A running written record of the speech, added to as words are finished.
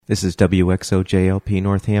This is WXOJLP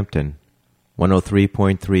Northampton,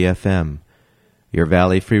 103.3 FM, your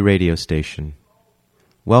Valley Free radio station.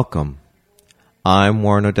 Welcome. I'm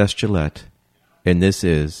Warren Odess-Gillette, and this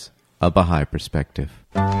is A Baha'i Perspective.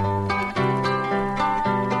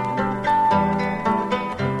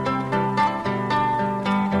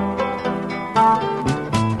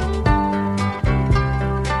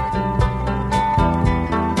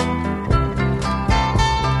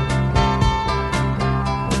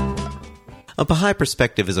 A Baha'i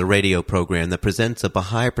Perspective is a radio program that presents a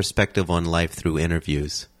Baha'i perspective on life through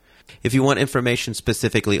interviews. If you want information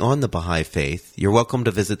specifically on the Baha'i faith, you're welcome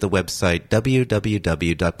to visit the website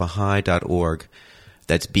www.baha'i.org.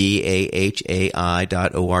 That's BAHAI.org.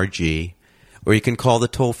 Or you can call the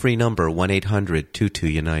toll-free number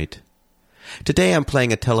 1-800-22-UNITE. Today I'm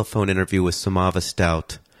playing a telephone interview with Somava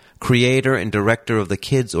Stout, creator and director of the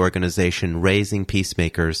kids organization Raising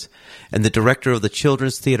Peacemakers, and the director of the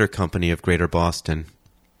Children's Theater Company of Greater Boston.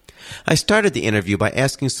 I started the interview by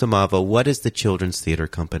asking Somava, what is the Children's Theater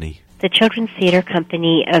Company? The Children's Theater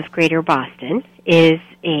Company of Greater Boston is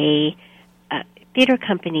a theater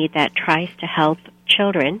company that tries to help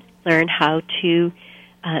children learn how to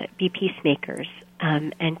be peacemakers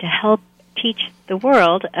and to help teach the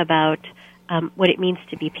world about what it means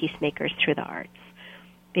to be peacemakers through the arts.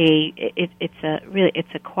 It's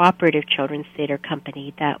a cooperative children's theater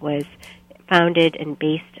company that was founded and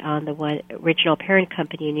based on the original parent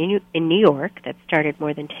company in New York that started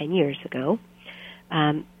more than 10 years ago.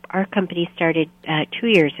 Our company started 2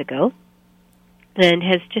 years ago and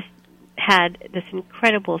has just had this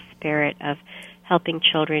incredible spirit of helping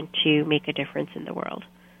children to make a difference in the world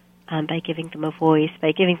by giving them a voice,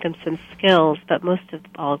 by giving them some skills, but most of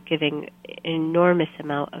all giving an enormous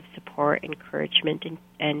amount of support, encouragement,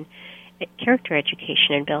 and character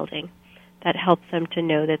education and building that helps them to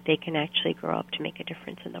know that they can actually grow up to make a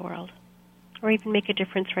difference in the world, or even make a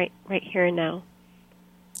difference right here and now.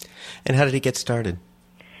 And how did it get started?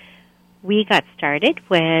 We got started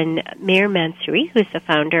when Mayor Mansouri, who's the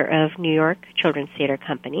founder of New York Children's Theater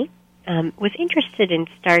Company, was interested in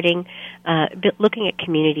starting, looking at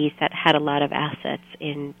communities that had a lot of assets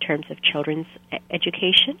in terms of children's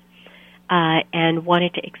education and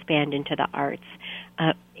wanted to expand into the arts.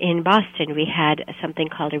 In Boston, we had something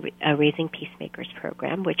called a Raising Peacemakers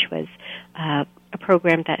program, which was a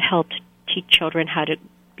program that helped teach children how to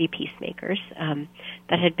be peacemakers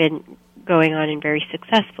that had been going on and very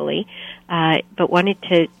successfully, but wanted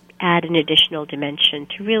to add an additional dimension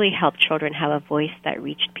to really help children have a voice that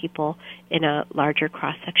reached people in a larger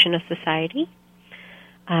cross-section of society,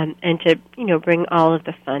 and to bring all of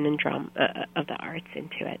the fun and drama of the arts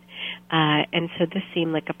into it. And so this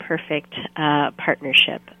seemed like a perfect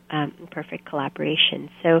partnership, perfect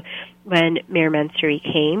collaboration. So when Mayor Mansouri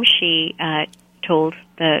came, she told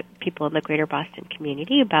the people in the Greater Boston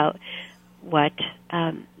community about what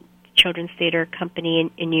Children's Theater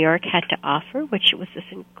Company in New York had to offer, which was this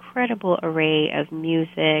incredible array of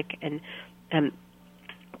music and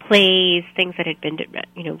plays, things that had been,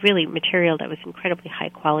 really material that was incredibly high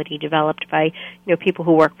quality, developed by, people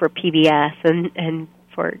who work for PBS and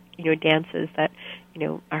for, dances that,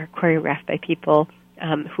 are choreographed by people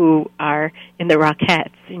who are in the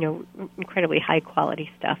Rockettes, incredibly high quality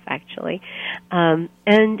stuff, actually.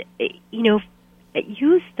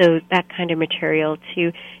 Use that kind of material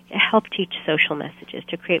to help teach social messages,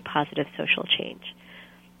 to create positive social change.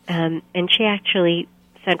 And she actually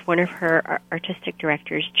sent one of her artistic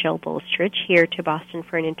directors, Jill Bolstridge, here to Boston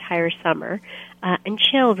for an entire summer. And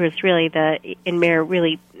Jill was really Mayor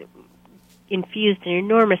really infused an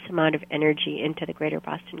enormous amount of energy into the Greater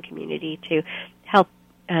Boston community to help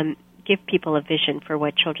give people a vision for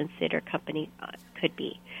what Children's Theater Company could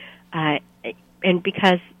be. And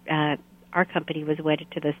because our company was wedded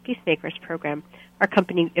to this Peacemakers program, our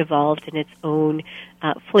company evolved in its own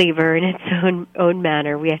flavor, in its own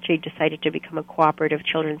manner. We actually decided to become a cooperative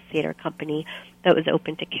children's theater company that was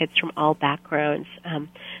open to kids from all backgrounds.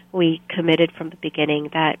 We committed from the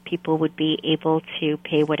beginning that people would be able to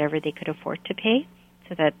pay whatever they could afford to pay,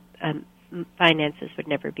 so that finances would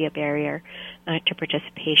never be a barrier to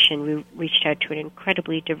participation. We reached out to an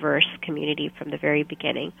incredibly diverse community from the very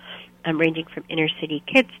beginning, ranging from inner city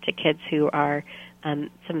kids to kids who are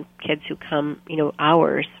some kids who come,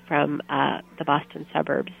 hours from the Boston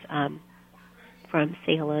suburbs, from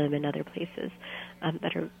Salem and other places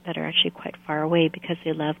that are actually quite far away, because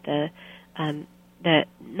they love the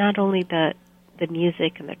not only the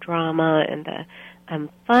music and the drama and the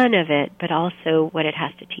fun of it, but also what it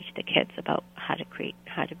has to teach the kids about how to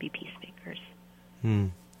be peacemakers.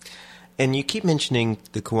 And you keep mentioning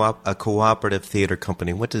a cooperative theater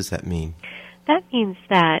company. What does that mean? That means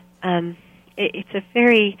that it's a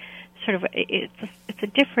very sort of it's a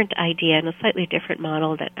different idea and a slightly different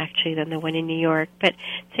model than the one in New York. But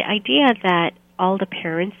it's the idea that all the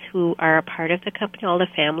parents who are a part of the company, all the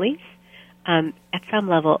families, at some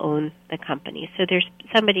level own the company. So there's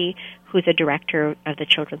somebody who's a director of the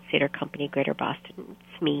Children's Theater Company, Greater Boston,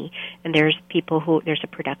 it's me, and there's a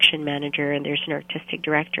production manager and there's an artistic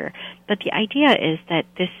director. But the idea is that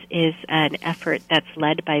this is an effort that's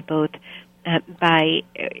led by both,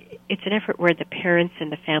 it's an effort where the parents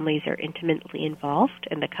and the families are intimately involved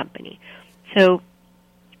in the company. So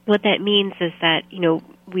what that means is that,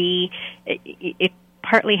 it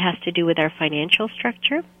partly has to do with our financial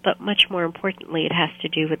structure, but much more importantly, it has to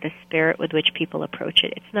do with the spirit with which people approach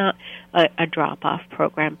it. It's not a drop-off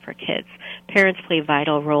program for kids. Parents play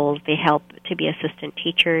vital roles. They help to be assistant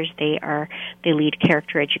teachers. They lead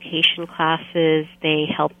character education classes. They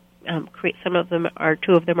help create.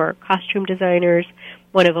 Two of them are costume designers.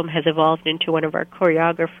 One of them has evolved into one of our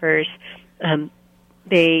choreographers.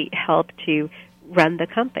 They help to run the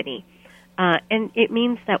company. And it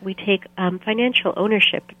means that we take financial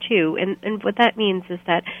ownership, too. And what that means is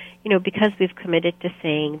that, because we've committed to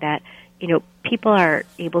saying that, people are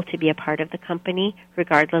able to be a part of the company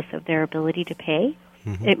regardless of their ability to pay,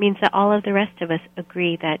 it means that all of the rest of us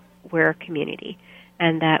agree that we're a community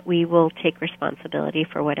and that we will take responsibility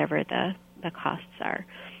for whatever the costs are.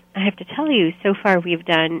 I have to tell you, so far we've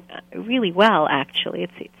done really well, actually.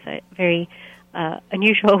 It's a very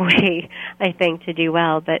unusual way, I think, to do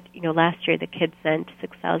well. But, last year the kids sent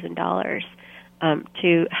 $6,000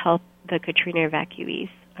 to help the Katrina evacuees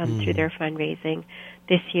through their fundraising.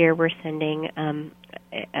 This year we're sending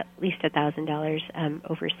at least $1,000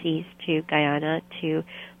 overseas to Guyana to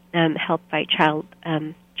help fight child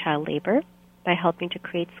labor by helping to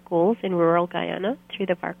create schools in rural Guyana through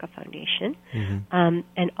the Varka Foundation,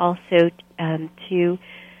 and also to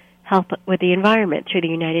help with the environment through the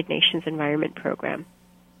United Nations Environment Program.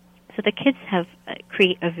 So the kids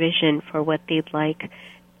create a vision for what they'd like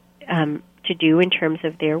to do in terms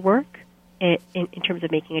of their work, in terms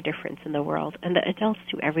of making a difference in the world. And the adults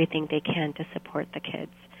do everything they can to support the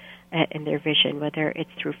kids in their vision, whether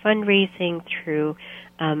it's through fundraising, through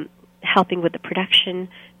helping with the production,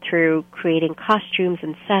 through creating costumes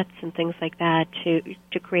and sets and things like that,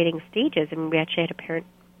 to creating stages. I mean, we actually had a parent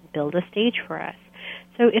build a stage for us.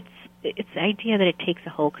 So it's the idea that it takes a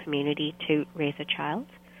whole community to raise a child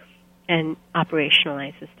and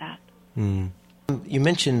operationalizes that. You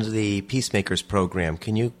mentioned the Peacemakers program.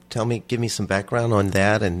 Can you give me some background on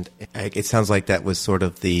that? And it sounds like that was sort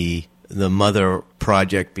of the mother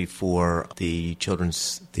project before the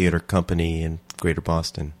Children's Theater Company in Greater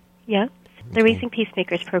Boston. Yeah. The Raising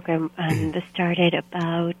Peacemakers program started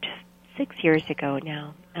about 6 years ago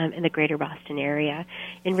now in the Greater Boston area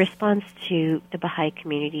in response to the Bahá'í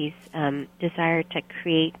community's desire to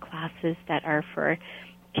create classes that are for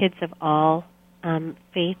kids of all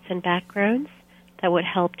faiths and backgrounds that would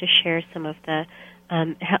help to share some of the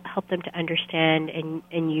help them to understand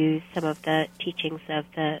and use some of the teachings of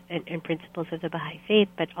and principles of the Bahá'í faith,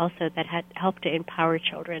 but also that had helped to empower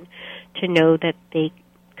children to know that they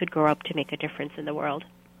could grow up to make a difference in the world.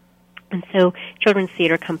 And so Children's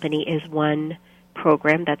Theater Company is one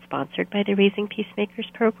program that's sponsored by the Raising Peacemakers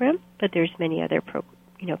program, but there's many other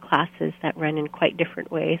classes that run in quite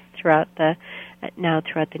different ways throughout the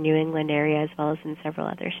New England area as well as in several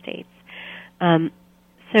other states.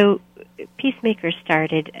 So Peacemakers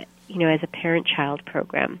started, as a parent-child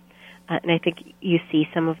program, and I think you see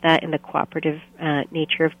some of that in the cooperative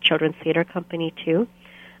nature of Children's Theater Company too.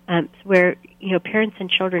 Where parents and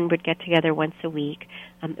children would get together once a week.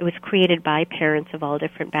 It was created by parents of all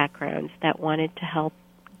different backgrounds that wanted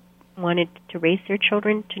to raise their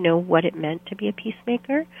children to know what it meant to be a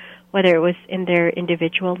peacemaker, whether it was in their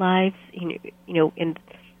individual lives, in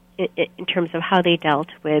terms of how they dealt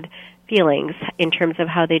with feelings, in terms of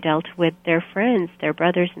how they dealt with their friends, their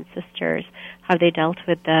brothers and sisters, how they dealt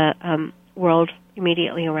with the world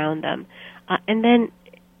immediately around them, and then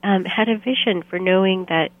had a vision for knowing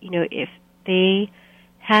that, if they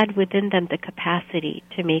had within them the capacity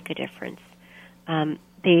to make a difference,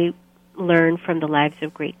 they learn from the lives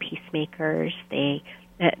of great peacemakers. They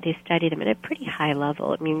study them at a pretty high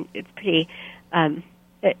level. I mean, it's pretty.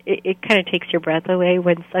 It kind of takes your breath away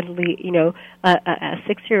when suddenly, a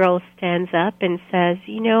 6-year-old stands up and says,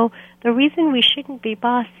 the reason we shouldn't be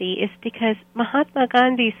bossy is because Mahatma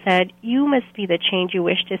Gandhi said, you must be the change you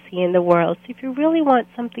wish to see in the world. So if you really want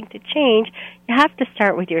something to change, you have to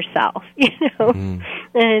start with yourself, And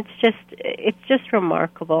it's just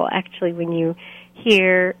remarkable, actually, when you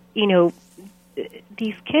hear,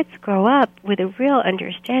 these kids grow up with a real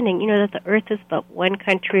understanding, that the earth is but one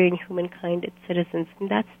country and humankind its citizens, and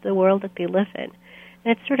that's the world that they live in.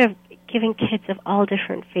 And it's sort of giving kids of all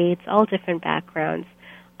different faiths, all different backgrounds,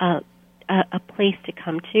 a place to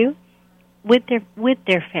come to with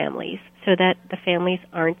their families, so that the families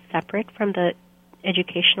aren't separate from the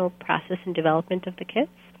educational process and development of the kids,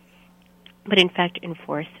 but in fact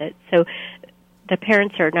enforce it. So the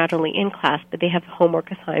parents are not only in class, but they have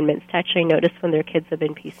homework assignments to actually notice when their kids have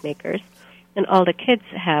been peacemakers. And all the kids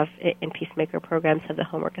have in peacemaker programs have the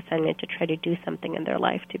homework assignment to try to do something in their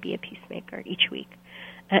life to be a peacemaker each week.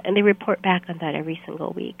 And they report back on that every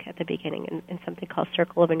single week at the beginning in something called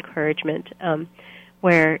Circle of Encouragement,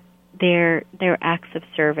 where their acts of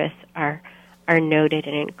service are noted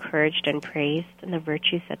and encouraged and praised, and the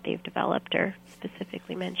virtues that they've developed are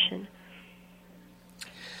specifically mentioned.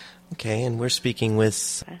 Okay, and we're speaking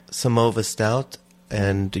with Somava Stout,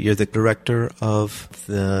 and you're the director of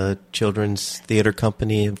the Children's Theater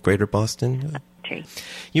Company of Greater Boston.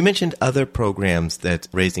 You mentioned other programs that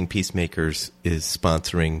Raising Peacemakers is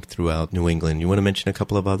sponsoring throughout New England. You want to mention a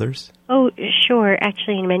couple of others? Oh, sure.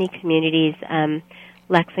 Actually, in many communities,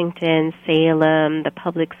 Lexington, Salem, the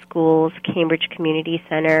public schools, Cambridge Community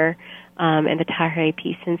Center, and the Bahá'í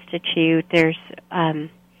Peace Institute, there's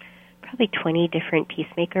probably 20 different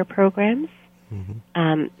peacemaker programs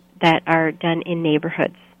that are done in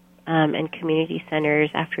neighborhoods and community centers,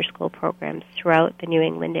 after-school programs throughout the New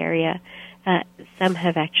England area. Some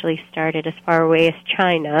have actually started as far away as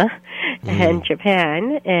China and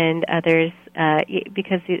Japan, and others,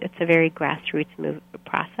 because it's a very grassroots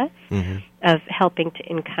process of helping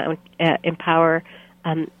to empower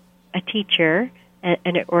a teacher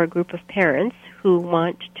or a group of parents who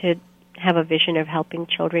want to have a vision of helping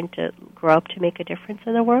children to grow up to make a difference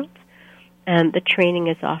in the world. The training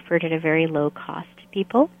is offered at a very low cost to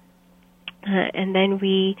people. And then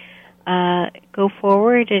we go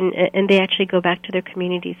forward, and they actually go back to their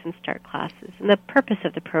communities and start classes. And the purpose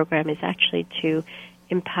of the program is actually to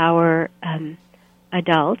empower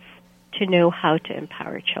adults to know how to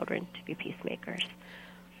empower children to be peacemakers.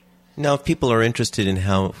 Now, if people are interested in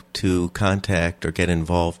how to contact or get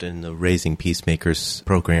involved in the Raising Peacemakers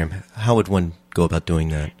program, how would one go about doing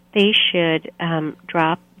that? They should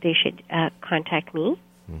contact me.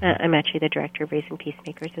 I'm actually the director of Raising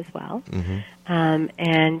Peacemakers as well.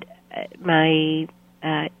 And my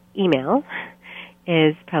email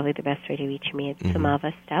is probably the best way to reach me. It's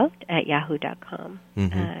somavastout@yahoo.com.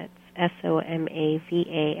 It's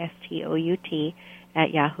SOMAVASTOUT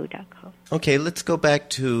 @yahoo.com. Okay, let's go back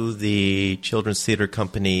to the Children's Theater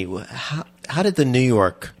Company. How did the New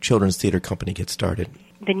York Children's Theater Company get started?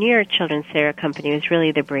 The New York Children's Theater Company was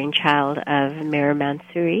really the brainchild of Mayor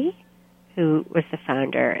Mansouri, who was the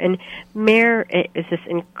founder. And Mayor is this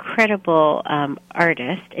incredible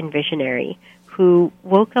artist and visionary who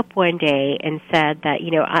woke up one day and said that,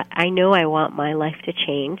 I know I want my life to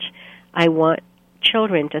change. I want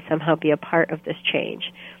children to somehow be a part of this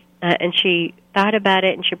change. And she thought about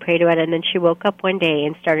it and she prayed about it, and then she woke up one day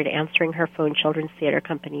and started answering her phone, Children's Theater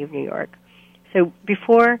Company of New York. So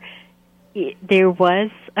before there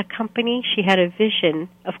was a company, she had a vision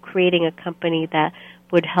of creating a company that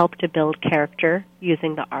would help to build character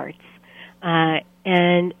using the arts.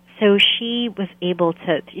 And so she was able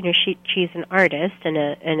to, she's an artist and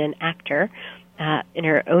an actor in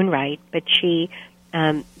her own right, but she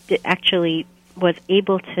actually was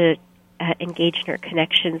able to engage in her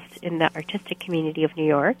connections in the artistic community of New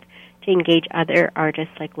York, to engage other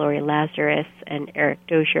artists like Laurie Lazarus and Eric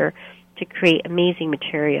Dozier to create amazing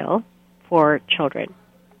material for children.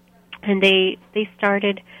 And they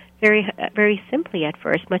started very, very simply at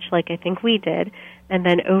first, much like I think we did, and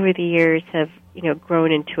then over the years have,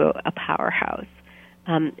 grown into a powerhouse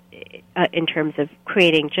in terms of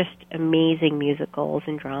creating just amazing musicals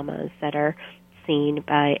and dramas that are seen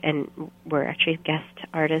by, and where actually guest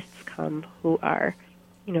artists come who are,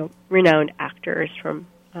 renowned actors from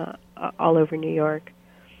all over New York.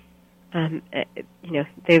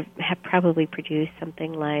 They have probably produced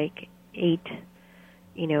something like eight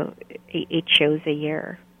shows a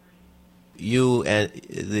year. You and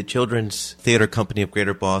the Children's Theater Company of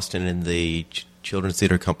Greater Boston and the Children's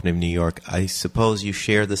Theater Company of New York, I suppose you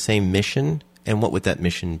share the same mission, and what would that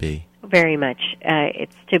mission be? Very much.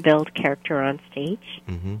 It's to build character on stage,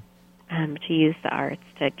 to use the arts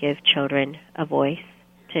to give children a voice,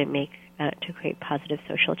 to create positive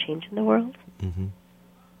social change in the world.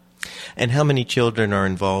 And how many children are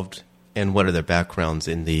involved, and what are their backgrounds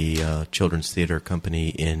in the Children's Theater Company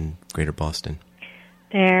in Greater Boston?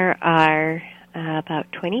 There are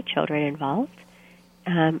about 20 children involved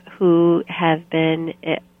who have been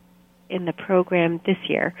in the program this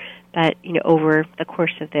year, but over the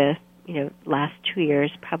course of the last 2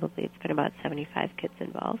 years, probably it's been about 75 kids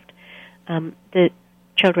involved. The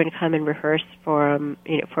children come and rehearse for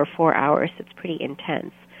 4 hours. It's pretty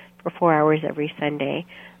intense, for 4 hours every Sunday,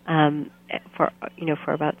 for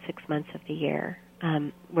about 6 months of the year.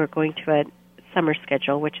 We're going to a summer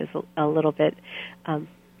schedule, which is a little bit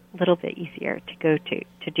easier to go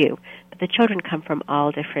to do. But the children come from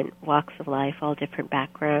all different walks of life, all different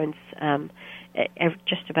backgrounds.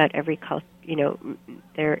 Just about every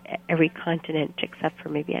every continent except for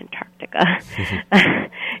maybe Antarctica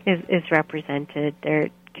is represented.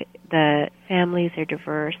 The families are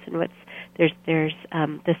diverse, and there's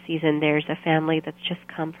this season there's a family that's just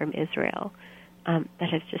come from Israel that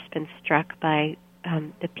has just been struck by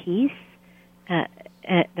the peace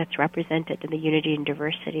that's represented in the unity and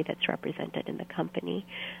diversity that's represented in the company.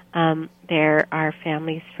 There are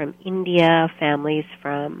families from India, families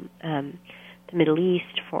from the Middle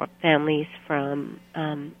East, for families from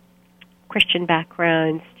Christian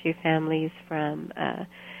backgrounds to families from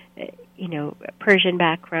Persian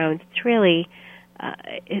backgrounds. It's really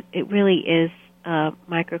it really is a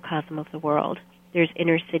microcosm of the world. There's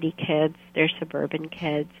inner city kids, there's suburban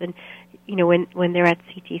kids, and when they're at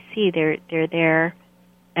CTC, they're there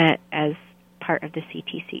as part of the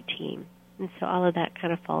CTC team, and so all of that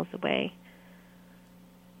kind of falls away.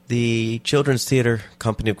 The Children's Theater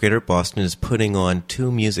Company of Greater Boston is putting on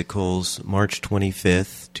 2 musicals March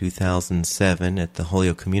 25th, 2007 at the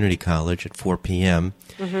Holyoke Community College at 4 p.m.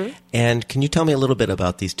 Mm-hmm. And can you tell me a little bit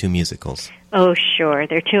about these 2 musicals? Oh, sure.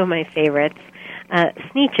 They're 2 of my favorites.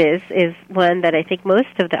 Sneetches is one that I think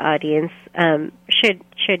most of the audience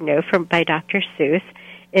should know by Dr. Seuss.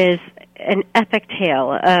 Is an epic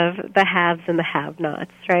tale of the haves and the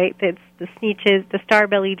have-nots, right? It's the Sneetches, the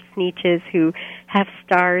star-bellied Sneetches who have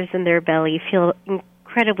stars in their belly feel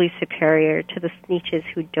incredibly superior to the Sneetches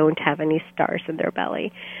who don't have any stars in their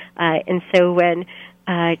belly. And so when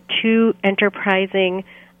 2 enterprising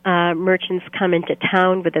merchants come into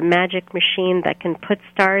town with a magic machine that can put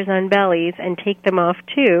stars on bellies and take them off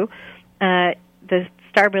too, the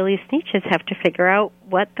star-bellied Sneetches have to figure out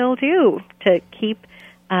what they'll do to keep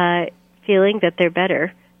feeling that they're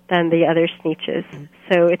better than the other Sneetches.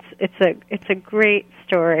 So it's a great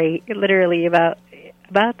story, literally about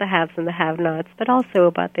the haves and the have-nots, but also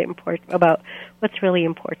about about what's really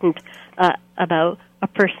important about a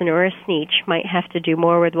person or a Sneetch might have to do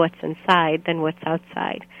more with what's inside than what's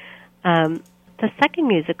outside. The second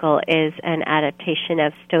musical is an adaptation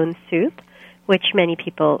of Stone Soup, which many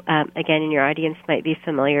people, again, in your audience might be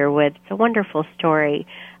familiar with. It's a wonderful story.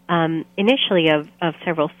 Initially of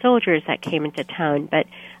several soldiers that came into town, but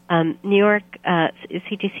New York,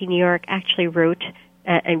 CTC New York actually wrote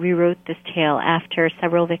and rewrote this tale after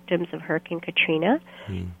several victims of Hurricane Katrina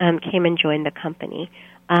came and joined the company.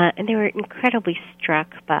 And they were incredibly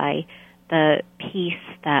struck by the peace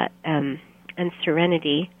that and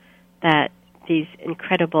serenity that these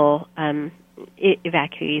incredible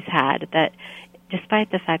evacuees had, that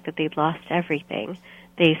despite the fact that they'd lost everything,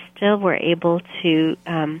 they still were able to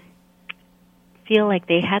feel like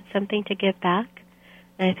they had something to give back.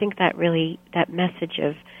 And I think that message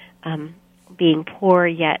of being poor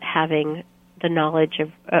yet having the knowledge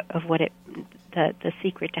of what the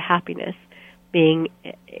secret to happiness being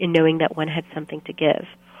in knowing that one had something to give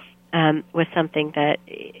was something that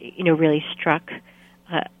really struck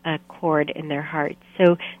a chord in their hearts.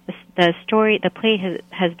 So the play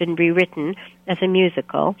has been rewritten as a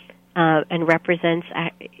musical. And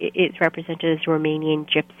it's represented as Romanian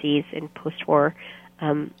gypsies in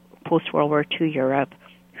post-World War II Europe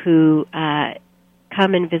who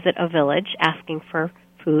come and visit a village asking for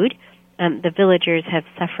food. The villagers have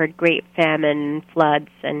suffered great famine, floods,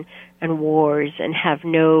 and wars, and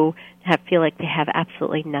feel like they have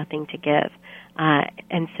absolutely nothing to give.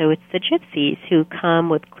 And so it's the gypsies who come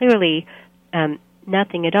with clearly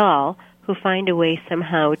nothing at all, who find a way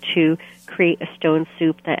somehow to create a stone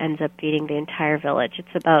soup that ends up feeding the entire village.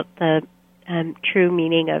 It's about the true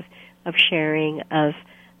meaning of sharing, of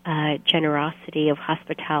generosity, of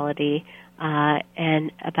hospitality,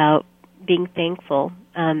 and about being thankful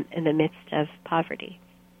in the midst of poverty.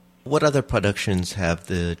 What other productions have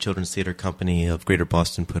the Children's Theater Company of Greater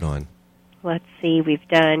Boston put on? Let's see. We've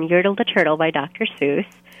done Yertle the Turtle by Dr. Seuss,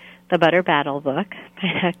 The Butter Battle Book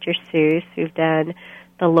by Dr. Seuss. We've done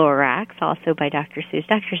The Lorax, also by Dr. Seuss.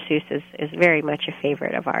 Dr. Seuss is very much a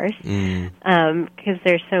favorite of ours because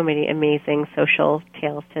there's so many amazing social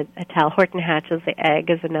tales to tell. Horton Hatch's The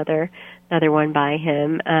Egg is another one by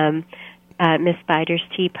him. Miss Spider's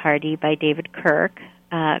Tea Party by David Kirk.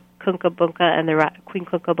 Kunkabunka and Queen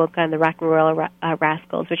Kunkabunka and the Rock and Roll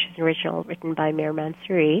Rascals, which is an original written by Mir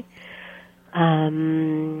Mansouri.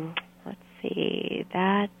 Let's see,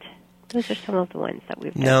 those are some of the ones that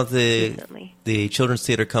we've done recently. The Children's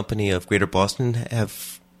Theater Company of Greater Boston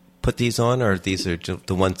have put these on, or these are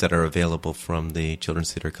the ones that are available from the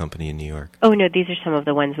Children's Theater Company in New York? Oh, no, these are some of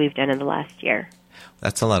the ones we've done in the last year.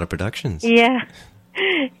 That's a lot of productions. Yeah.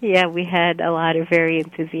 Yeah, we had a lot of very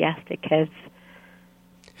enthusiastic kids.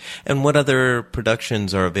 And what other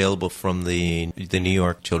productions are available from the New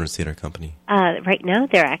York Children's Theater Company? Right now,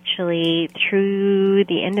 they're actually, through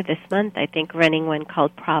the end of this month, I think, running one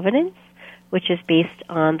called Providence, which is based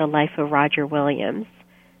on the life of Roger Williams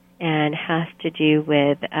and has to do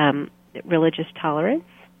with religious tolerance.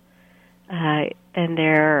 Then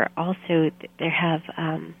there have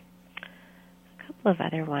a couple of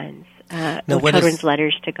other ones. Children's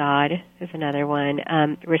Letters to God is another one.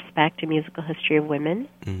 Respect, A Musical History of Women.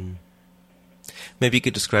 Mm. Maybe you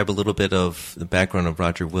could describe a little bit of the background of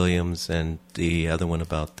Roger Williams and the other one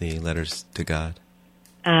about the Letters to God.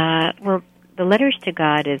 Well, the Letters to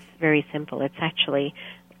God is very simple. It's actually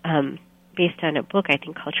based on a book, I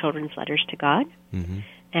think, called Children's Letters to God,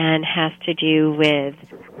 and has to do with,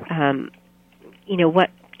 what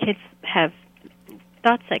kids have,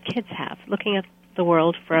 thoughts that kids have, looking at the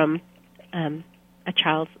world from a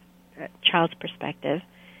child's perspective,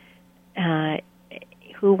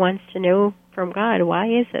 who wants to know from God, why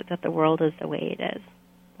is it that the world is the way it is?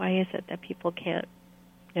 Why is it that people can't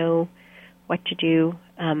know what to do,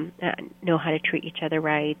 know how to treat each other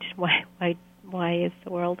right? Why is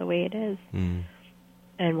the world the way it is? Mm.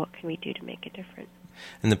 And what can we do to make it different?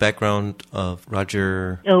 And the background of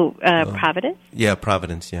Roger... Providence? Yeah,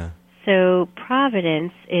 Providence, yeah. So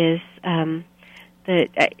Providence is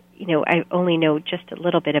I only know just a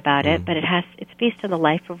little bit about it, but it's based on the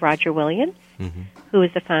life of Roger Williams, who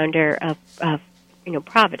was the founder of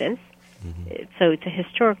Providence. So it's a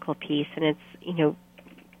historical piece, and it's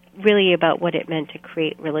really about what it meant to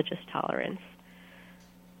create religious tolerance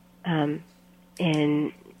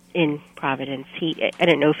in Providence. I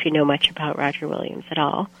don't know if you know much about Roger Williams at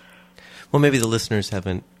all. Well, maybe the listeners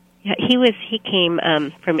haven't. Yeah, he came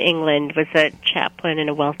from England, was a chaplain in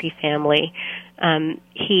a wealthy family.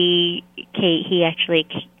 He actually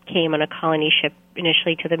came on a colony ship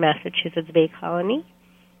initially to the Massachusetts Bay Colony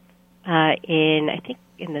in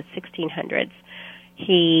the 1600s.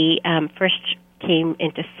 He first came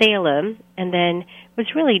into Salem and then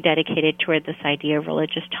was really dedicated toward this idea of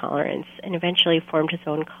religious tolerance, and eventually formed his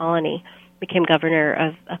own colony, became governor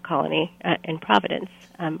of a colony in Providence,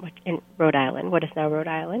 in Rhode Island, what is now Rhode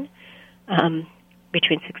Island,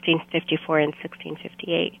 between 1654 and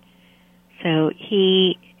 1658. So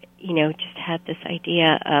he, just had this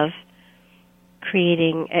idea of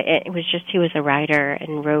creating. He was a writer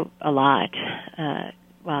and wrote a lot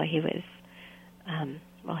while he was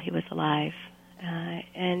alive,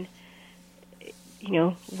 and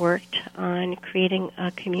worked on creating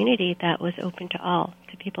a community that was open to all,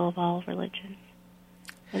 to people of all religions.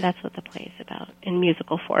 And that's what the play is about, in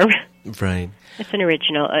musical form. Right. It's an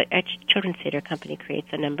original. A Children's Theater Company creates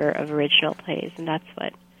a number of original plays, and that's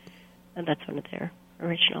one of their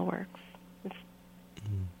original works.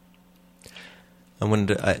 I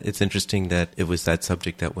wondered. It's interesting that it was that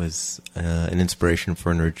subject that was an inspiration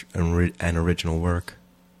for an original work.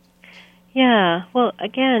 Yeah. Well,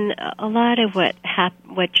 again, a lot of what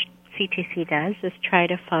CTC does is try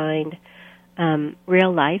to find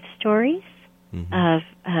real life stories of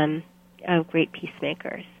great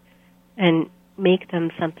peacemakers and make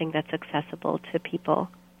them something that's accessible to people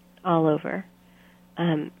all over,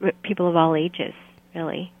 people of all ages,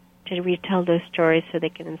 really, to retell those stories so they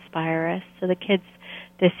can inspire us. So the kids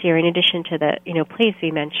this year, in addition to the plays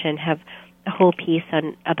we mentioned, have a whole piece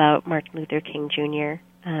about Martin Luther King Jr.,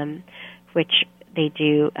 which they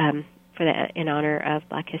do in honor of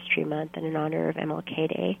Black History Month and in honor of MLK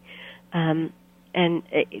Day. And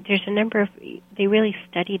there's a number of, they really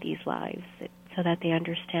study these lives so that they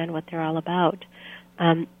understand what they're all about.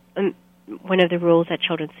 One of the rules at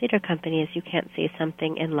Children's Theater Company is you can't say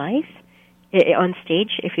something in life on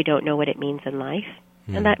stage if you don't know what it means in life.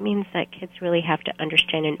 And that means that kids really have to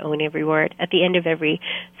understand and own every word. At the end of every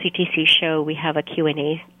CTC show, we have a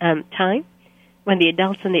Q&A time when the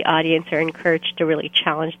adults in the audience are encouraged to really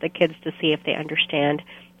challenge the kids to see if they understand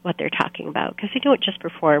what they're talking about. Because they don't just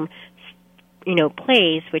perform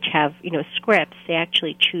plays which have, scripts. They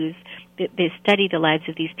actually choose, they study the lives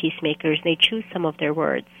of these peacemakers, and they choose some of their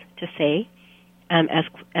words to say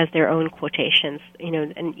as their own quotations,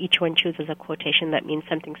 and each one chooses a quotation that means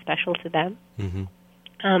something special to them.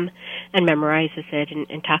 and memorizes it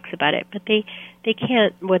and talks about it. But they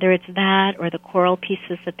can't, whether it's that or the choral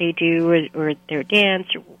pieces that they do or their dance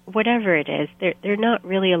or whatever it is, they're not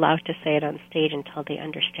really allowed to say it on stage until they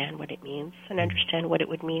understand what it means and understand what it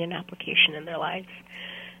would mean in application in their lives.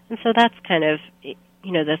 And so that's kind of,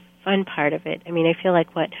 the fun part of it. I mean, I feel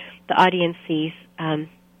like what the audience sees,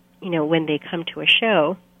 when they come to a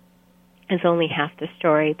show is only half the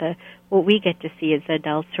story. What we get to see as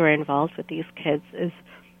adults who are involved with these kids is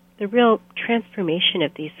the real transformation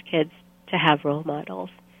of these kids to have role models,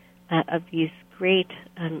 of these great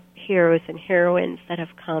heroes and heroines that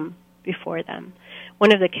have come before them.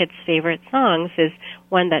 One of the kids' favorite songs is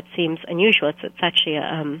one that seems unusual. It's actually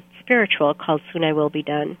a spiritual called Soon I Will Be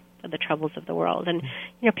Done for the Troubles of the World. And,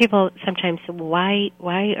 people sometimes say, why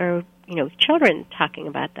are, children talking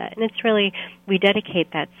about that? And it's really, we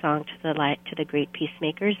dedicate that song to the great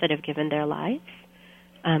peacemakers that have given their lives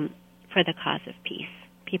for the cause of peace.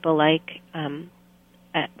 People like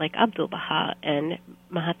Abdul Baha and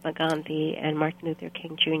Mahatma Gandhi and Martin Luther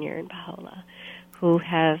King Jr. and Baha'u'llah, who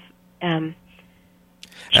have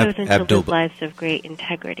chosen to live lives of great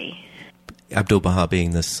integrity. Abdul Baha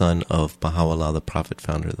being the son of Baha'u'llah, the prophet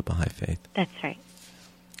founder of the Baha'i faith. That's right.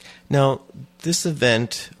 Now, this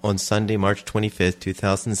event on Sunday, March 25th,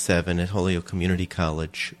 2007 at Holyoke Community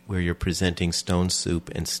College, where you're presenting Stone Soup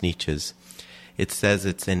and Sneetches, it says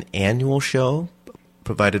it's an annual show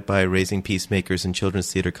provided by Raising Peacemakers and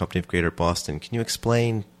Children's Theater Company of Greater Boston. Can you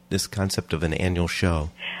explain this concept of an annual show?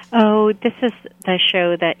 Oh, this is the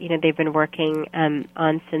show that they've been working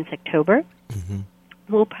on since October. Mm-hmm.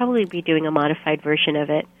 We'll probably be doing a modified version of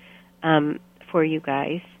it for you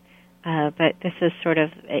guys. But this is sort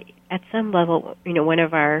of, at some level, one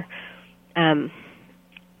of our, our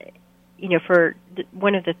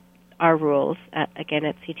rules, again,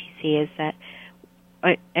 at CTC is that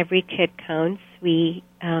every kid counts. We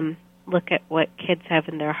look at what kids have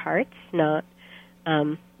in their hearts, not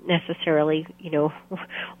necessarily,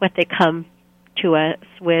 what they come to us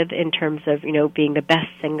with in terms of, being the best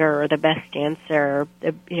singer or the best dancer.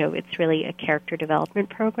 It's really a character development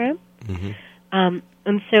program. Mm-hmm.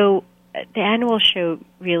 And so the annual show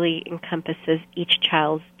really encompasses each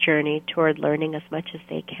child's journey toward learning as much as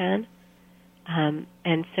they can.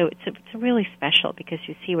 And so it's really special because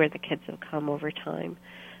you see where the kids have come over time.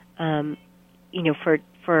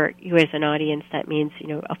 For you as an audience, that means,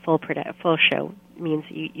 a full show means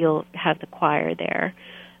you'll have the choir there.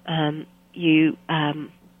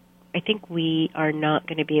 I think we are not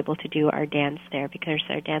going to be able to do our dance there because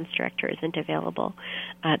our dance director isn't available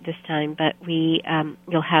this time. But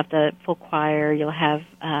you'll have the full choir. You'll have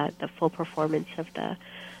the full performance of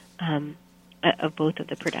of both of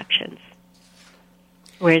the productions.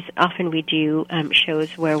 Whereas often we do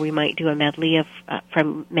shows where we might do a medley of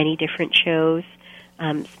from many different shows,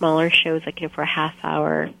 smaller shows like for a half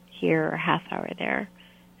hour here or a half hour there,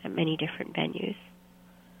 at many different venues,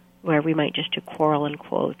 where we might just do choral and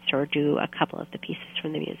quotes or do a couple of the pieces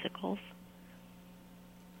from the musicals.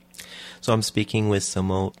 So I'm speaking with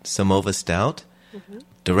Somava Stout, mm-hmm.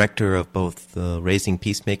 director of both the Raising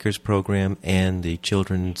Peacemakers program and the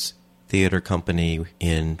Children's Theater Company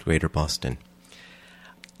in Greater Boston.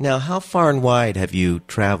 Now, how far and wide have you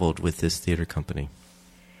traveled with this theater company?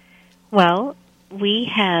 Well,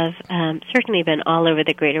 we have certainly been all over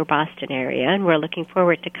the Greater Boston area, and we're looking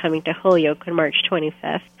forward to coming to Holyoke on March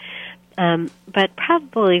 25th. But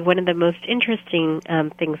probably one of the most interesting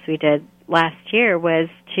things we did last year was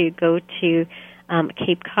to go to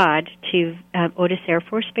Cape Cod to Otis Air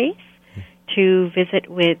Force Base to visit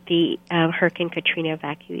with the Hurricane Katrina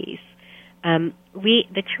evacuees.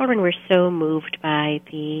 The children were so moved by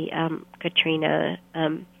the Katrina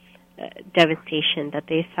devastation that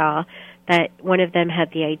they saw that one of them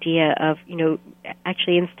had the idea of,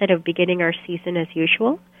 actually instead of beginning our season as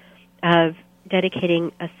usual, of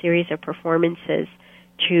dedicating a series of performances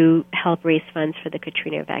to help raise funds for the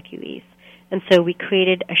Katrina evacuees. And so we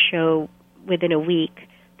created a show within a week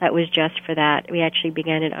that was just for that. We actually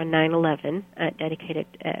began it on 9/11, dedicated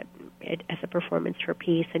as a performance for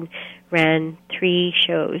peace, and ran 3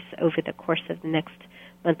 shows over the course of the next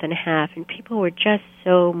month and a half. And people were just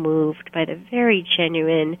so moved by the very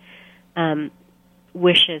genuine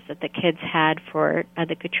wishes that the kids had for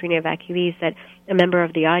the Katrina evacuees that a member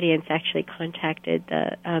of the audience actually contacted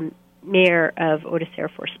the mayor of Otis Air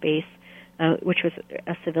Force Base, which was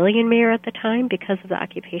a civilian mayor at the time because of the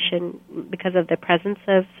occupation, because of the presence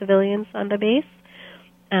of civilians on the base,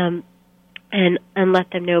 and let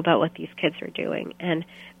them know about what these kids were doing. And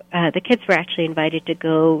the kids were actually invited to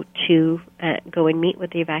go and meet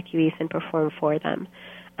with the evacuees and perform for them.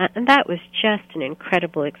 And that was just an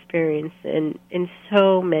incredible experience in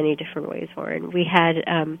so many different ways, Warren. We had,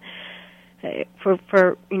 for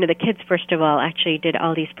the kids, first of all, actually did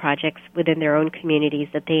all these projects within their own communities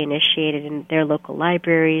that they initiated in their local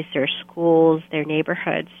libraries, their schools, their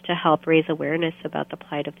neighborhoods to help raise awareness about the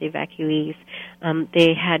plight of the evacuees.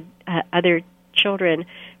 They had other children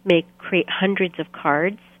create hundreds of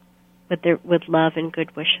cards with love and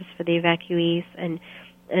good wishes for the evacuees, and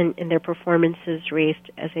their performances raised,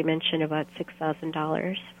 as I mentioned, about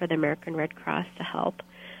 $6,000 for the American Red Cross to help.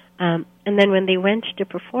 And then when they went to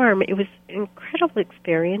perform, it was an incredible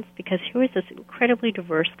experience because here was this incredibly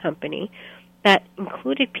diverse company that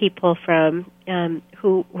included people from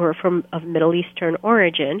who were of Middle Eastern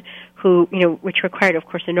origin, which required, of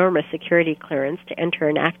course, enormous security clearance to enter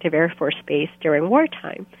an active Air Force base during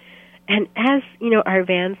wartime. And as our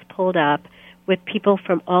vans pulled up with people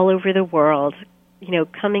from all over the world,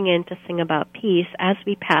 coming in to sing about peace, as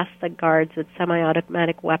we passed the guards with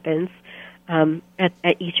semi-automatic weapons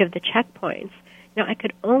at each of the checkpoints. I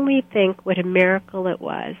could only think what a miracle it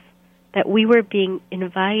was that we were being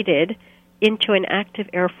invited into an active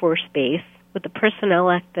Air Force base with the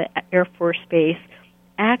personnel at the Air Force base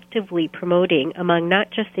actively promoting among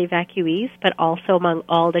not just the evacuees, but also among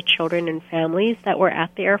all the children and families that were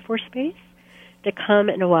at the Air Force base to come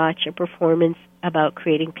and watch a performance about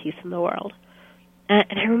creating peace in the world. And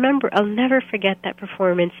I remember, I'll never forget that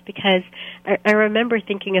performance because I remember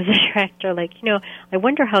thinking as a director, I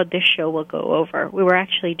wonder how this show will go over. We were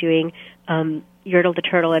actually doing Yertle the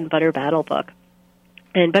Turtle and Butter Battle Book.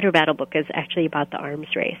 And Butter Battle Book is actually about the arms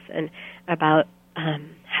race and about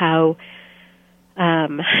how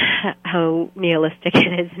nihilistic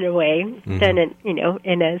it is in a way, done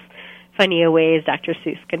in as funny a way as Dr.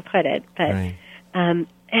 Seuss can put it. But right. And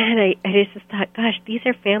I just thought, gosh, these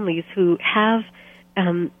are families who have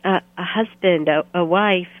a husband, a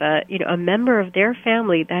wife, a member of their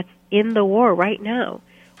family that's in the war right now.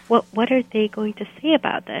 What are they going to say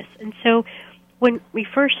about this? And so when we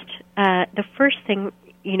the first thing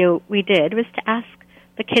we did was to ask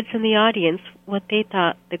the kids in the audience what they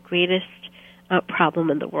thought the greatest problem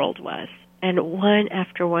in the world was. And one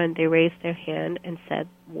after one, they raised their hand and said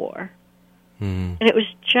war. Mm. And it was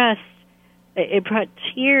just, it brought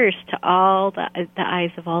tears to all the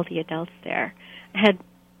eyes of all the adults there. I had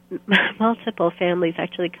multiple families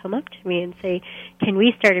actually come up to me and say, can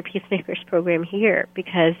we start a Peacemakers program here?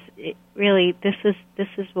 Because this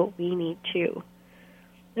is what we need too.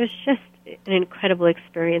 It was just an incredible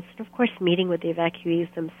experience. And of course, meeting with the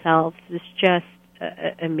evacuees themselves was just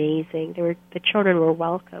amazing. The children were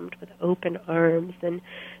welcomed with open arms, and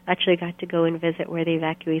actually got to go and visit where the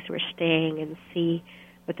evacuees were staying and see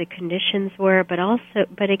what the conditions were. But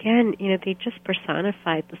again, they just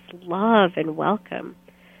personified this love and welcome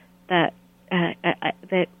that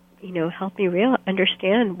helped me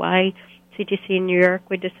understand why CTC in New York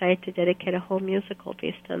would decide to dedicate a whole musical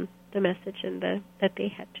based on the message that they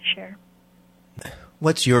had to share.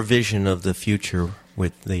 What's your vision of the future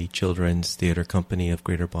with the Children's Theater Company of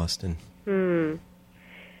Greater Boston?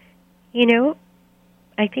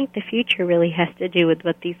 I think the future really has to do with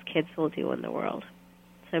what these kids will do in the world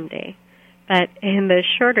someday. But in the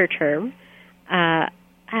shorter term, I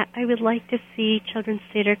would like to see Children's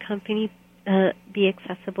Theater Company be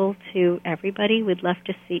accessible to everybody. We'd love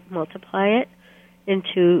to multiply it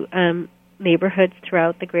into neighborhoods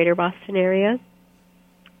throughout the Greater Boston area.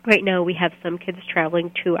 Right now we have some kids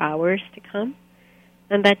traveling 2 hours to come,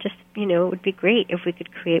 and that just, would be great if we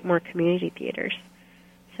could create more community theaters.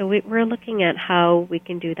 So we're looking at how we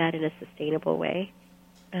can do that in a sustainable way,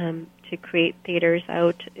 to create theaters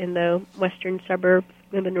out in the western suburbs,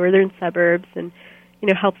 in the northern suburbs, and,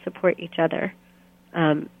 help support each other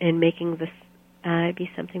in making this be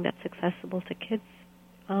something that's accessible to kids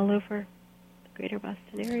all over the Greater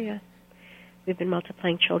Boston area. We've been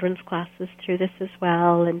multiplying children's classes through this as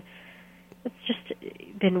well, and it's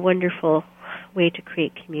just been a wonderful way to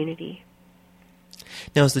create community.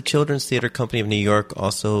 Now, is the Children's Theater Company of New York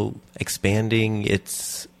also expanding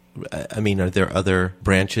its, are there other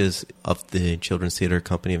branches of the Children's Theater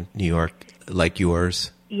Company of New York like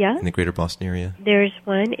yours in the Greater Boston area? There's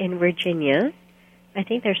one in Virginia. I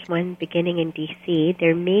think there's one beginning in D.C.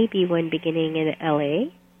 There may be one beginning in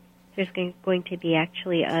L.A. There's going to be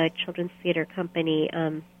actually a Children's Theater Company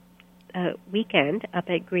weekend up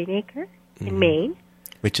at Greenacre in Maine.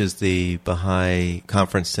 Which is the Bahá'í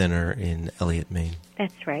Conference Center in Eliot, Maine.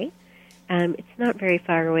 That's right. It's not very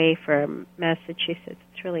far away from Massachusetts.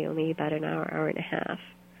 It's really only about an hour and a half.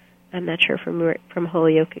 I'm not sure from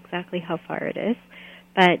Holyoke exactly how far it is,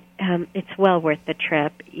 but it's well worth the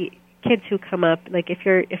trip. Kids who come up, like if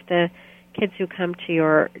the kids who come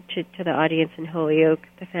to the audience in Holyoke,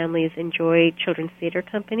 the families enjoy Children's Theater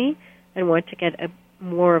Company and want to get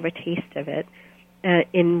more of a taste of it.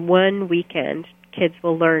 In one weekend, kids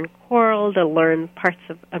will learn choral, they'll learn parts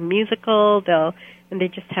of a musical, and they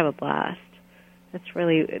just have a blast. That's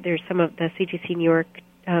really, there's some of the CGC New York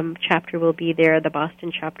chapter will be there, the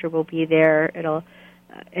Boston chapter will be there,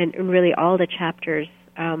 and really all the chapters,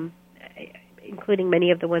 including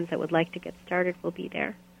many of the ones that would like to get started, will be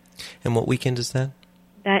there. And what weekend is that?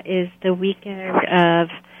 That is the weekend of,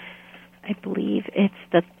 I believe it's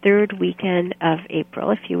the third weekend of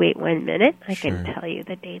April. If you wait 1 minute, I can tell you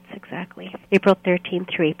the dates exactly. April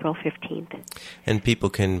 13th through April 15th. And people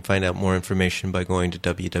can find out more information by going to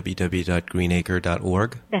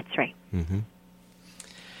www.greenacre.org? That's right. Mm-hmm.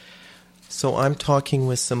 So I'm talking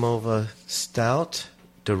with Somava Stout,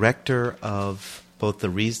 director of both the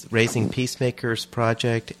Raising Peacemakers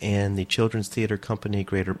project and the Children's Theater Company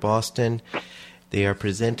Greater Boston. They are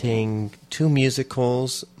presenting 2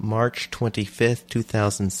 musicals March 25th,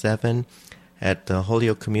 2007 at the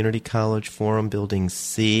Holyoke Community College Forum Building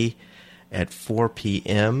C at 4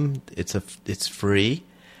 p.m. It's free.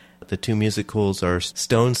 The 2 musicals are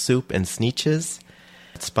Stone Soup and Sneetches.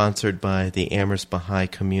 It's sponsored by the Amherst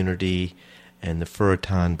Bahá'í community and the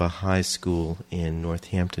Furatan Bahá'í School in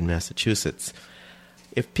Northampton, Massachusetts.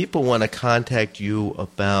 If people want to contact you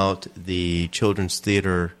about the Children's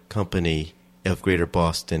Theater Company of Greater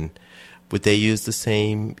Boston, would they use the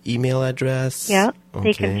same email address? Yeah, okay.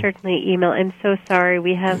 They can certainly email. I'm so sorry,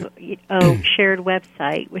 we have a shared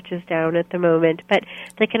website, which is down at the moment, but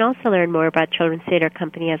they can also learn more about Children's Theater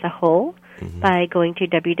Company as a whole by going to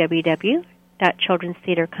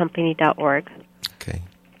www.childrenstheatercompany.org. Okay.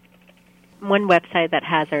 One website that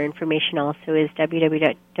has our information also is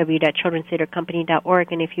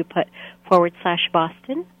www.childrenstheatercompany.org, and if you put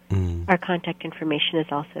 /Boston, our contact information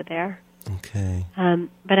is also there. Okay.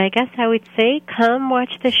 But I guess I would say come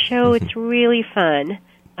watch the show. It's really fun.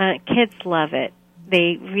 Kids love it.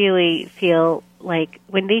 They really feel like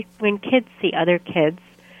when kids see other kids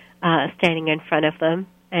standing in front of them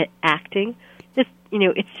and acting,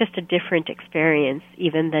 it's just a different experience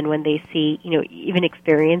even than when they see, even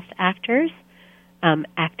experienced actors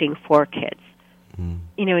acting for kids.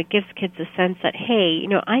 It gives kids a sense that, hey,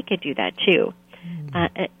 I could do that too.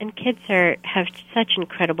 And kids have such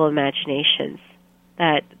incredible imaginations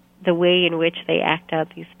that the way in which they act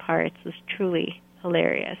out these parts is truly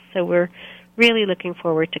hilarious. So we're really looking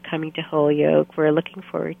forward to coming to Holyoke. We're looking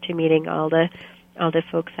forward to meeting all the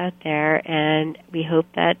folks out there, and we hope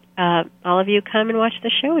that all of you come and watch the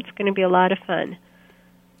show. It's going to be a lot of fun.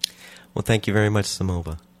 Well, thank you very much,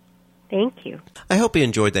 Somava. Thank you. I hope you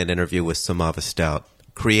enjoyed that interview with Somava Stout,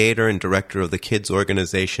 creator and director of the kids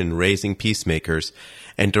organization Raising Peacemakers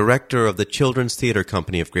and director of the Children's Theater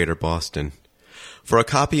Company of Greater Boston. For a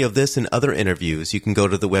copy of this and other interviews, you can go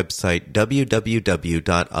to the website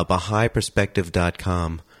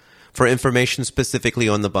www.abahaiperspective.com. For information specifically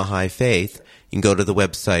on the Baha'i Faith, you can go to the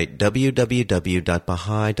website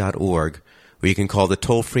www.baha'i.org, or you can call the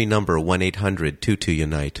toll-free number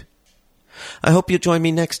 1-800-22-UNITE. I hope you'll join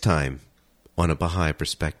me next time on A Baha'i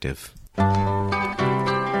Perspective.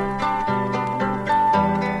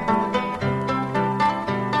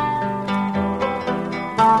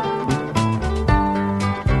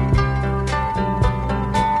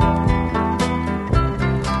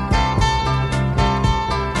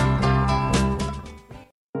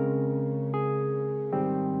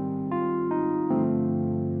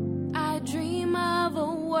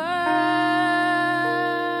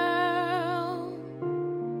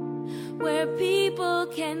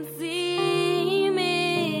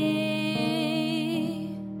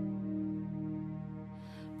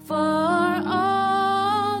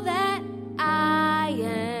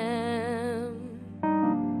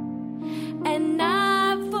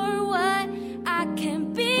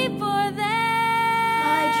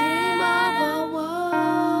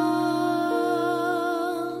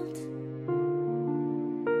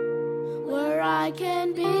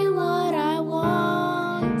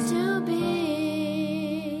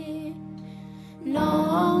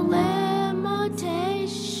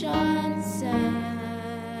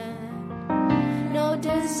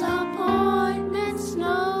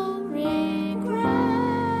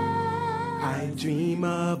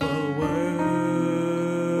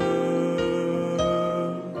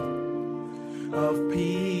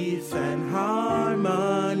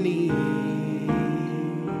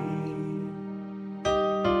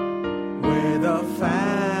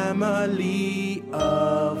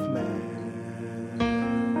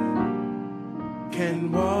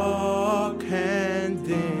 Can walk hand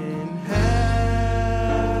in hand.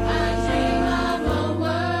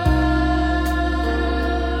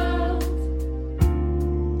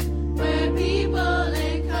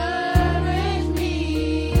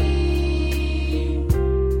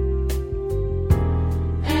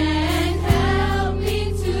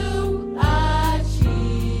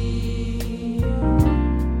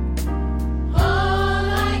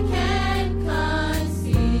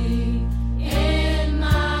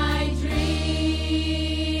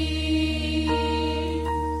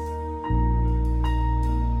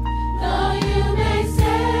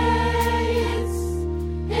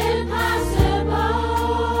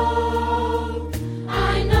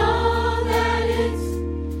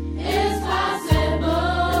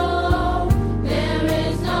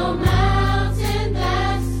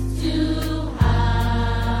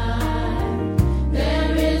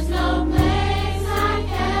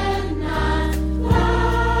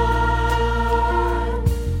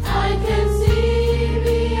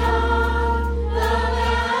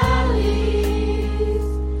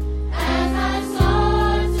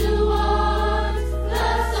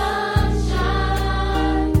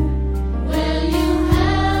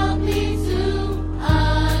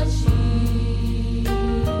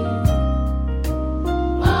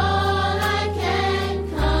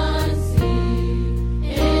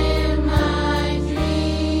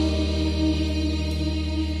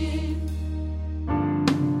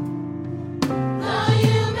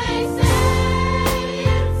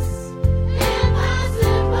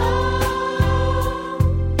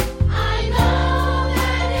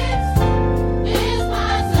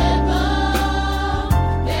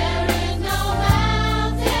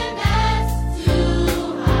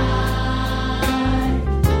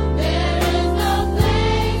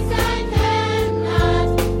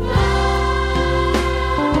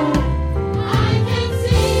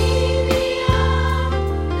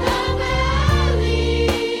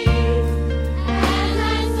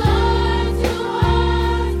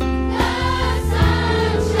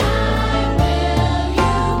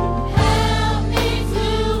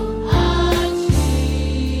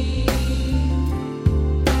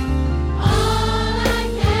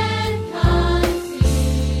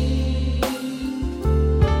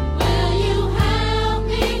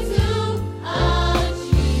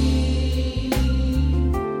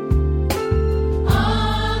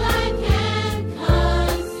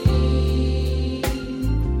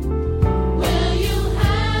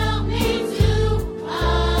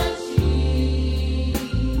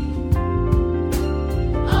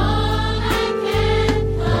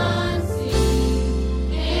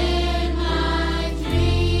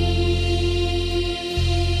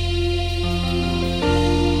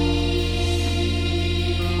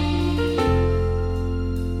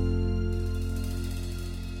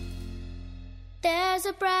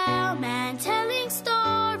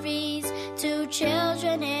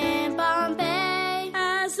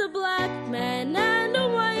 man and a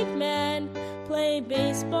white man play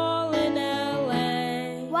baseball in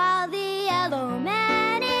LA. While the yellow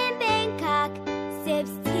man in Bangkok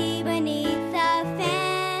sips tea beneath a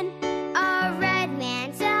fan. A red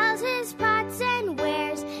man sells his pots and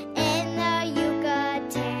wares in the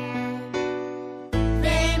Yucatan.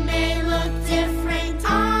 They may look different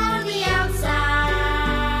on the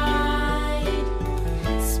outside,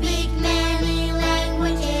 speak many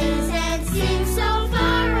languages and seem so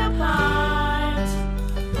far apart.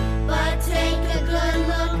 But take a good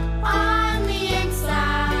look on the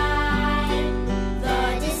inside. The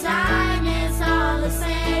design is all the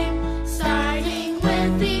same, starting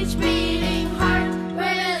with each beating heart.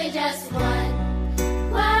 Really just one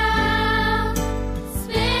world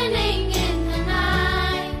spinning in the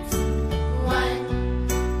night. One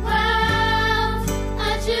world,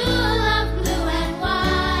 a jewel of blue and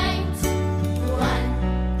white. One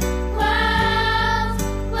world,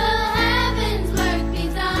 will heaven's work be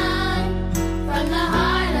done? From the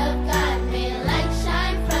heart of God may light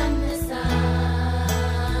shine from the sun.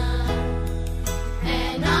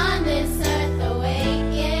 And on this earth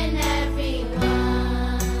awaken everyone.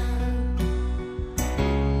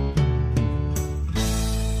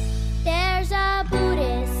 There's a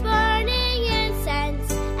Buddhist burning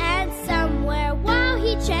incense, and somewhere while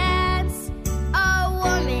he chants, a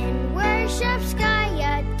woman worships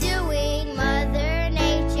Gaia, doing Mother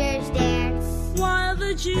Nature's dance. While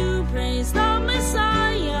the Jew prays the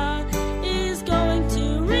Messiah is going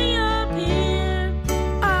to reappear,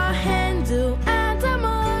 a Hindu and a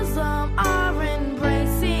Muslim are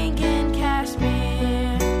embracing in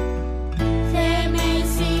Kashmir. They may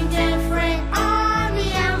seem different on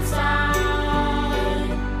the outside,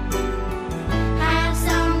 have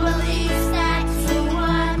some beliefs that to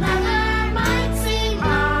another might seem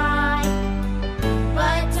odd.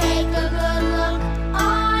 But take a good look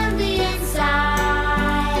on the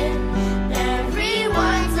inside.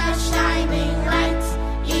 Everyone's a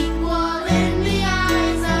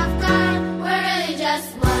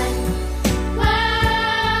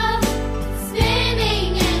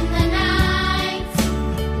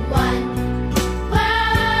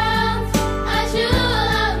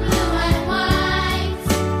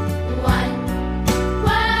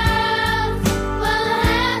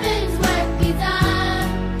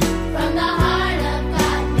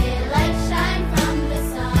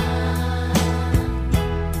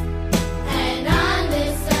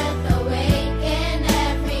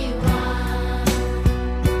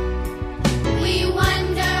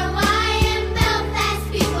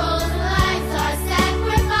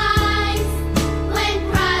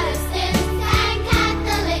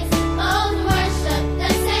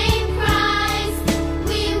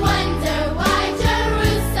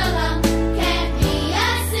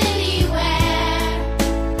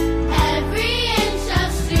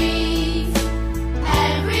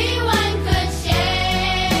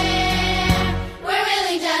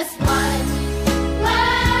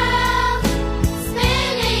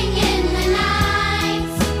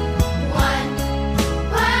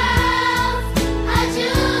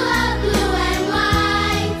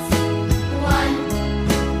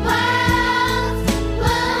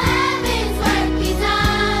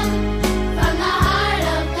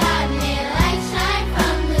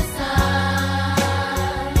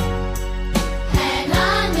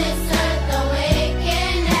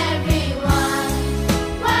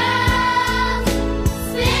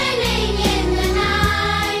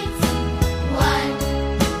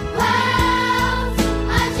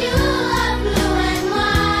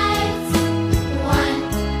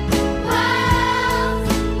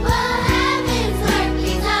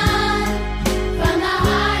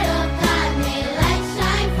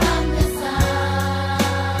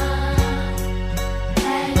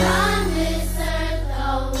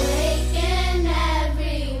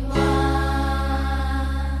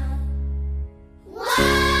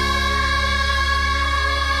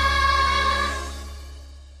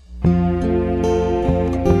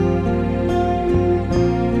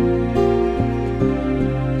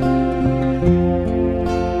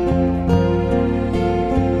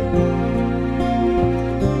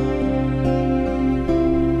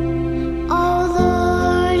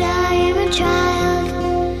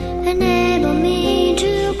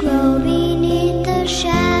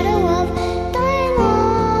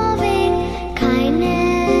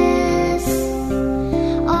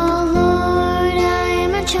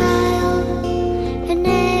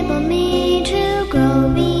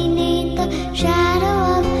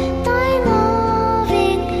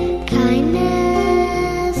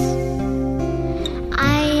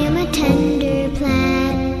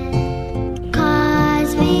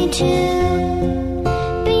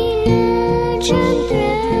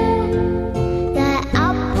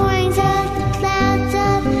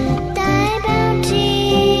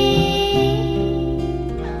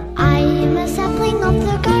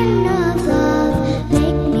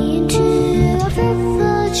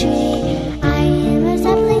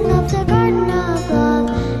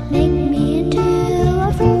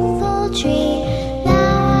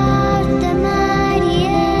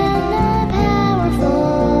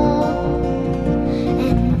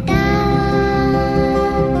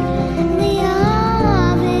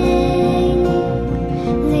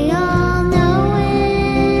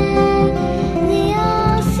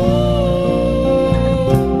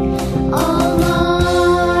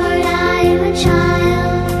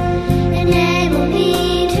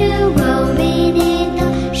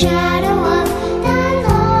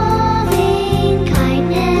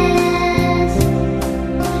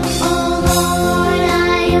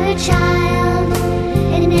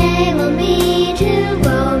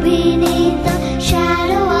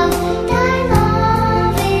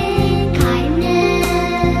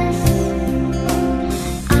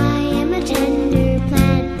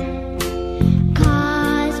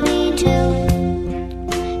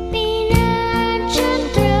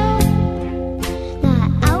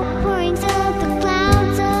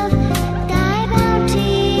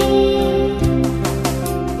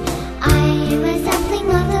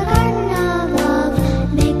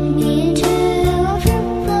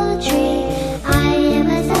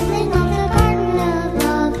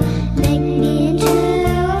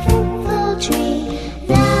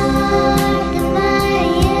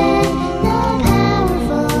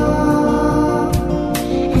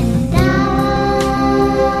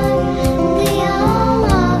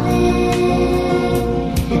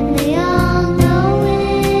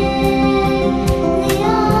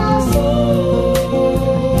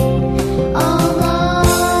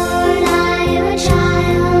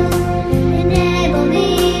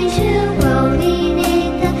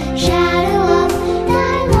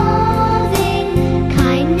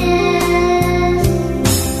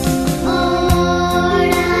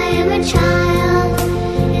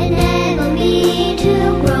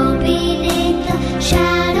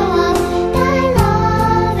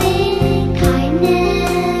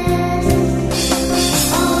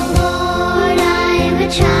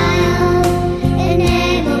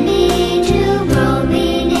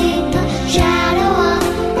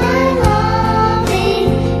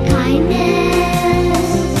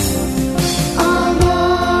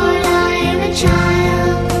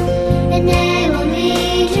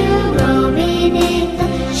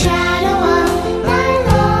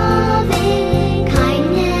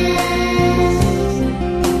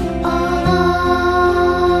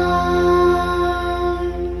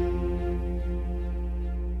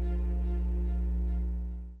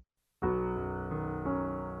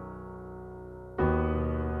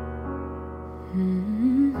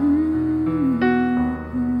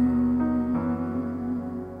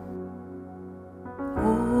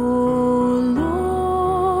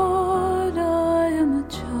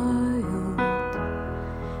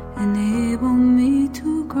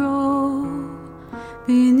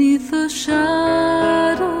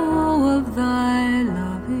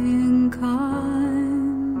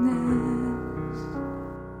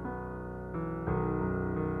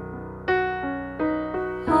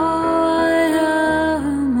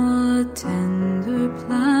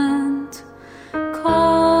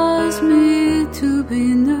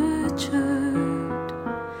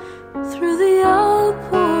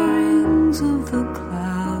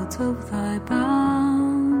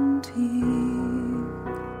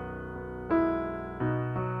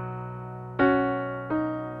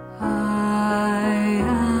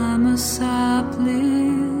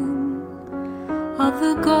sapling of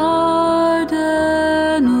the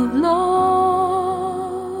garden of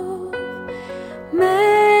love.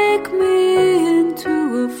 Make me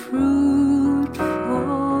into a fruitful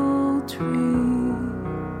tree.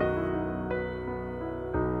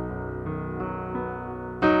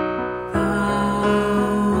 Thou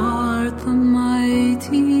art the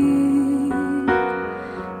mighty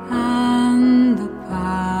and the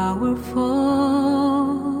powerful,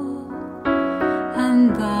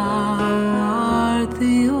 and thou art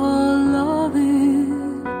the all-loving,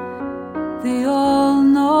 the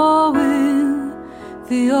all-knowing,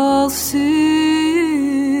 the all-seeing.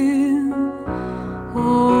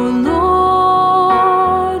 Oh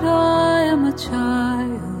Lord, I am a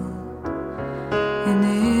child.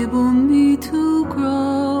 Enable me to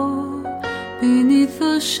grow beneath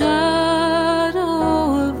the shadow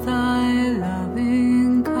of thy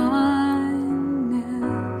loving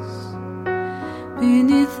kindness,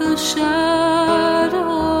 beneath the shadow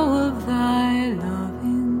of thy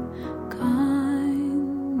loving kindness.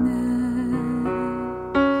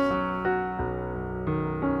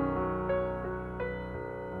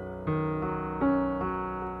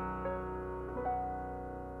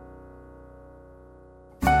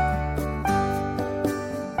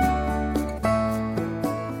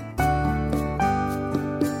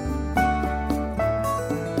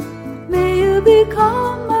 May you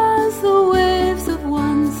become as the waves of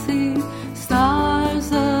one sea,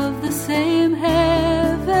 stars of the same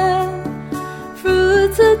heaven,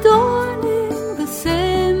 fruits adorning the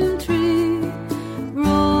same tree,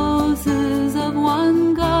 roses of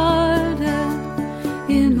one garden,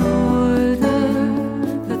 in order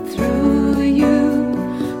that through you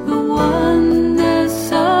the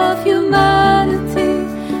oneness of humanity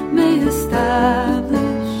may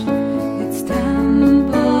establish its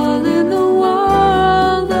temple in the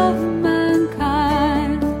world of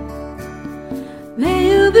mankind. May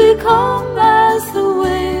you become as the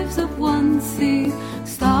waves of one sea,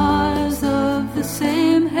 stars of the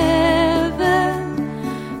same heaven,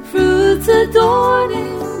 fruits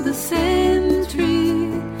adorning the same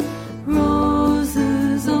tree,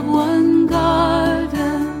 roses of one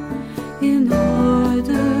garden, in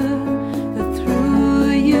order that through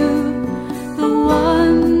you the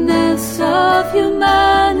oneness of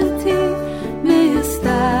humanity may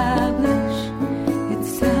establish its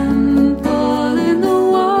temple in the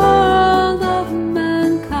world of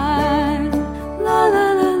mankind. La la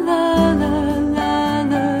la la la la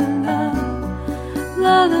la la la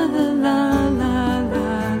la la la la la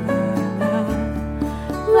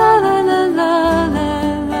la la la la.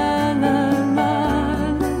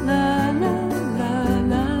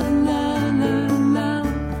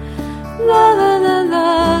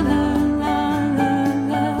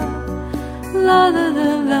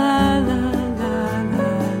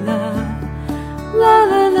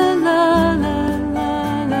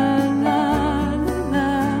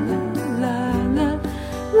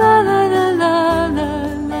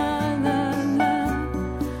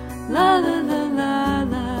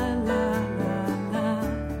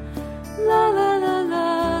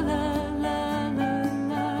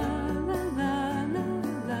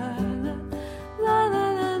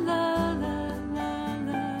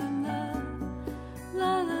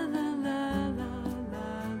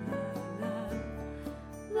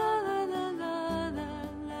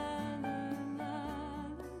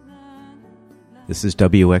 This is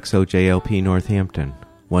WXOJLP Northampton,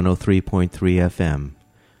 103.3 FM,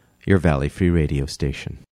 your Valley Free Radio station.